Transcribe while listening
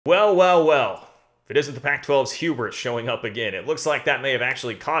Well, well, well. If it isn't the Pac-12's hubris showing up again, it looks like that may have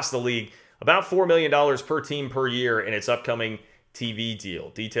actually cost the league about $4 million per team per year in its upcoming TV deal.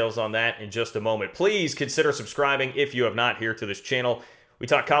 Details on that in just a moment. Please consider subscribing if you have not here to this channel. We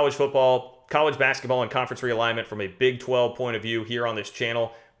talk college football, college basketball, and conference realignment from a Big 12 point of view here on this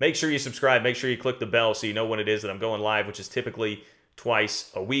channel. Make sure you subscribe. Make sure you click the bell so you know when it is that I'm going live, which is typically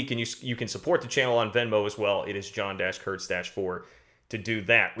twice a week. And you can support the channel on Venmo as well. It is John-Kurtz-4 to do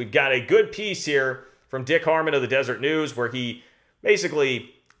that. We've got a good piece here from Dick Harmon of the Desert News where he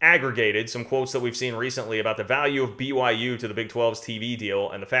basically aggregated some quotes that we've seen recently about the value of BYU to the Big 12's TV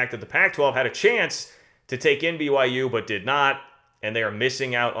deal and the fact that the Pac-12 had a chance to take in BYU but did not, and they are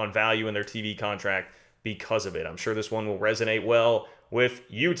missing out on value in their TV contract because of it. I'm sure this one will resonate well with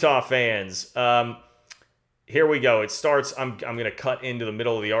Utah fans. Here we go. It starts, I'm going to cut into the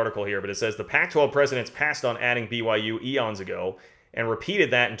middle of the article here, but it says the Pac-12 presidents passed on adding BYU eons ago and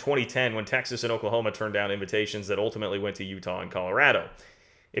repeated that in 2010 when Texas and Oklahoma turned down invitations that ultimately went to Utah and Colorado.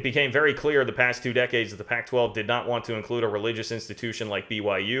 It became very clear the past 2 decades that the Pac-12 did not want to include a religious institution like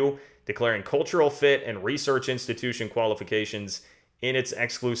BYU, declaring cultural fit and research institution qualifications in its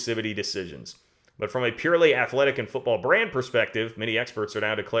exclusivity decisions. But from a purely athletic and football brand perspective, many experts are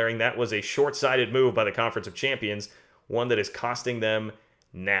now declaring that was a short-sighted move by the Conference of Champions, one that is costing them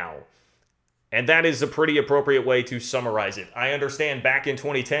now. And that is a pretty appropriate way to summarize it. I understand back in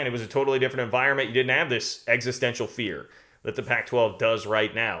 2010, it was a totally different environment. You didn't have this existential fear that the Pac-12 does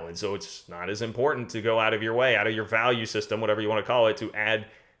right now. And so it's not as important to go out of your way, out of your value system, whatever you want to call it, to add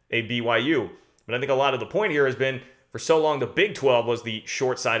a BYU. But I think a lot of the point here has been, for so long, the Big 12 was the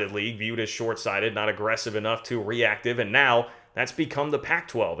short-sighted league, viewed as short-sighted, not aggressive enough, too reactive. And now that's become the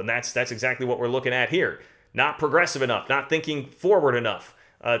Pac-12. And that's exactly what we're looking at here. Not progressive enough, not thinking forward enough.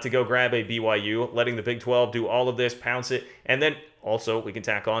 To go grab a BYU, letting the Big 12 do all of this, pounce it, and then also we can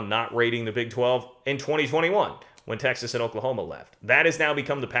tack on not rating the Big 12 in 2021 when Texas and Oklahoma left. That has now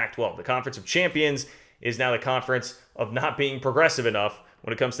become the Pac-12. The Conference of Champions is now the conference of not being progressive enough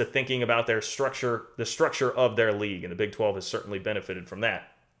when it comes to thinking about their structure, the structure of their league, and the Big 12 has certainly benefited from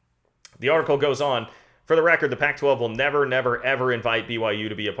that. The article goes on, for the record, the Pac-12 will never, never, ever invite BYU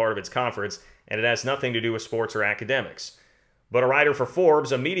to be a part of its conference, and it has nothing to do with sports or academics. But a writer for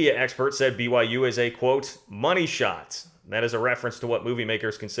Forbes, a media expert, said BYU is a, quote, money shot. That is a reference to what movie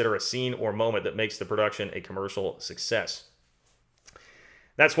makers consider a scene or moment that makes the production a commercial success.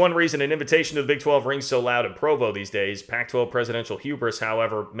 That's one reason an invitation to the Big 12 rings so loud in Provo these days. Pac-12 presidential hubris,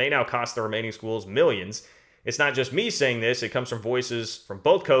 however, may now cost the remaining schools millions. It's not just me saying this. It comes from voices from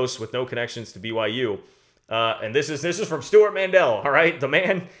both coasts with no connections to BYU. And this is from Stuart Mandel, all right? The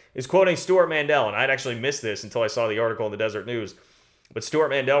man is quoting Stuart Mandel, and I'd actually missed this until I saw the article in the Desert News. But Stuart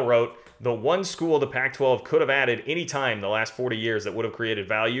Mandel wrote, the one school the Pac-12 could have added any time in the last 40 years that would have created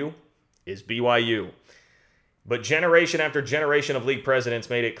value is BYU. But generation after generation of league presidents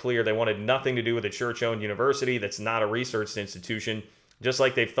made it clear they wanted nothing to do with a church-owned university that's not a research institution, just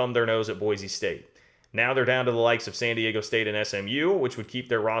like they've thumbed their nose at Boise State. Now they're down to the likes of San Diego State and SMU, which would keep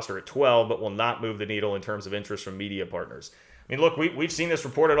their roster at 12, but will not move the needle in terms of interest from media partners. I mean, look, we've seen this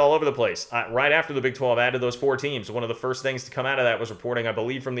reported all over the place. Right after the Big 12 added those 4 teams, one of the first things to come out of that was reporting, I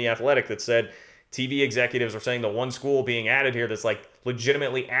believe, from The Athletic that said TV executives are saying the one school being added here that's like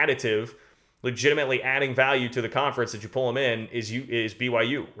legitimately additive, legitimately adding value to the conference that you pull them in is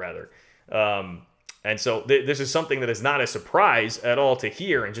BYU, rather. And so this is something that is not a surprise at all to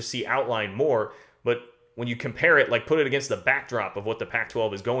hear and just see outlined more. But when you compare it, like put it against the backdrop of what the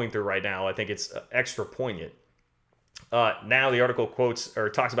Pac-12 is going through right now, I think it's extra poignant. Now the article quotes or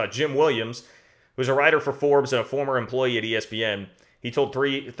talks about Jim Williams, who's a writer for Forbes and a former employee at ESPN. He told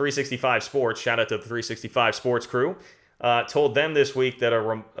 365 Sports, shout out to the 365 Sports crew, told them this week that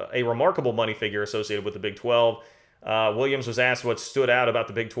a remarkable money figure associated with the Big 12. Williams was asked what stood out about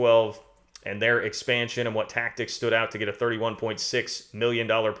the Big 12 and their expansion and what tactics stood out to get a $31.6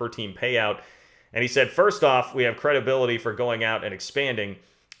 million per team payout. And he said, first off, we have credibility for going out and expanding,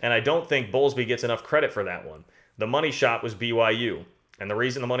 and I don't think Bowlesby gets enough credit for that one. The money shot was BYU. And the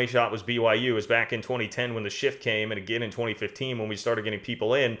reason the money shot was BYU is back in 2010 when the shift came, and again in 2015 when we started getting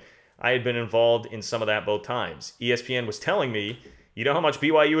people in, I had been involved in some of that both times. ESPN was telling me, you know how much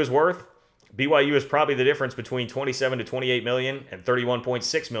BYU is worth? BYU is probably the difference between 27 to 28 million and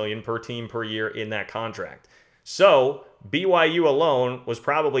 31.6 million per team per year in that contract. So BYU alone was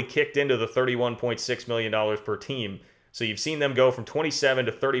probably kicked into the $31.6 million per team. So you've seen them go from 27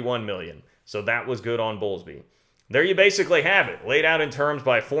 to 31 million. So that was good on Bowlesby. There you basically have it, laid out in terms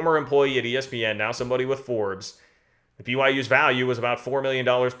by a former employee at ESPN, now somebody with Forbes. The BYU's value was about $4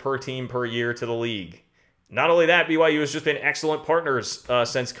 million per team per year to the league. Not only that, BYU has just been excellent partners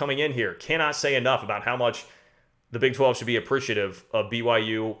since coming in here. Cannot say enough about how much the Big 12 should be appreciative of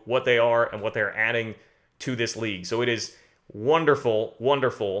BYU, what they are, and what they're adding to this league. So it is wonderful,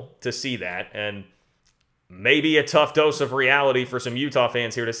 wonderful to see that. And maybe a tough dose of reality for some Utah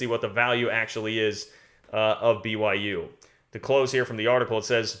fans here to see what the value actually is of BYU. To close here from the article, it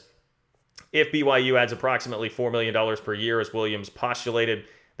says, if BYU adds approximately $4 million per year, as Williams postulated,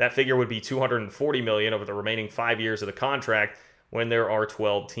 that figure would be $240 million over the remaining 5 years of the contract when there are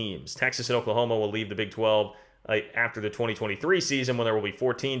 12 teams. Texas and Oklahoma will leave the Big 12 after the 2023 season when there will be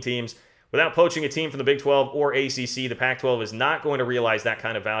 14 teams. Without poaching a team from the Big 12 or ACC, the Pac-12 is not going to realize that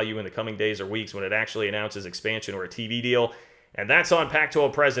kind of value in the coming days or weeks when it actually announces expansion or a TV deal. And that's on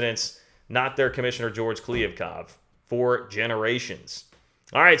Pac-12 presidents, not their commissioner, George Kliavkov, for generations.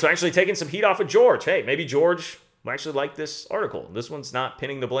 All right, so actually taking some heat off of George. Hey, maybe George actually liked this article. This one's not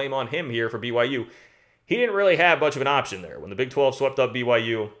pinning the blame on him here for BYU. He didn't really have much of an option there. When the Big 12 swept up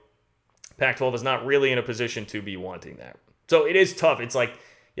BYU, Pac-12 is not really in a position to be wanting that. So it is tough. It's like,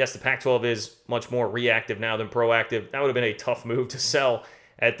 yes, the Pac-12 is much more reactive now than proactive. That would have been a tough move to sell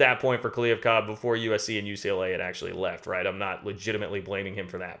at that point for Kliavkov before USC and UCLA had actually left, right? I'm not legitimately blaming him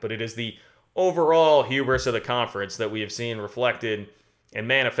for that. But it is the overall hubris of the conference that we have seen reflected and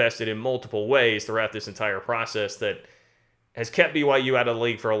manifested in multiple ways throughout this entire process that has kept BYU out of the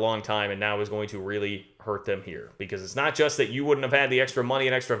league for a long time and now is going to really hurt them here. Because it's not just that you wouldn't have had the extra money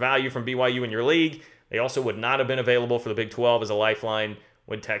and extra value from BYU in your league. They also would not have been available for the Big 12 as a lifeline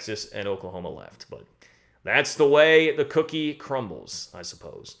when Texas and Oklahoma left. But that's the way the cookie crumbles, I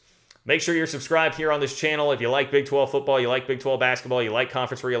suppose. Make sure you're subscribed here on this channel. If you like Big 12 football, you like Big 12 basketball, you like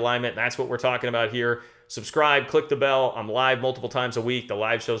conference realignment, that's what we're talking about here. Subscribe, click the bell. I'm live multiple times a week. The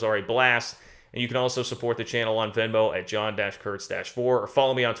live shows are a blast. And you can also support the channel on Venmo at John-Kurtz-4 or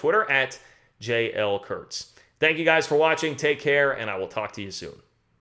follow me on Twitter at JLKurtz. Thank you guys for watching. Take care, and I will talk to you soon.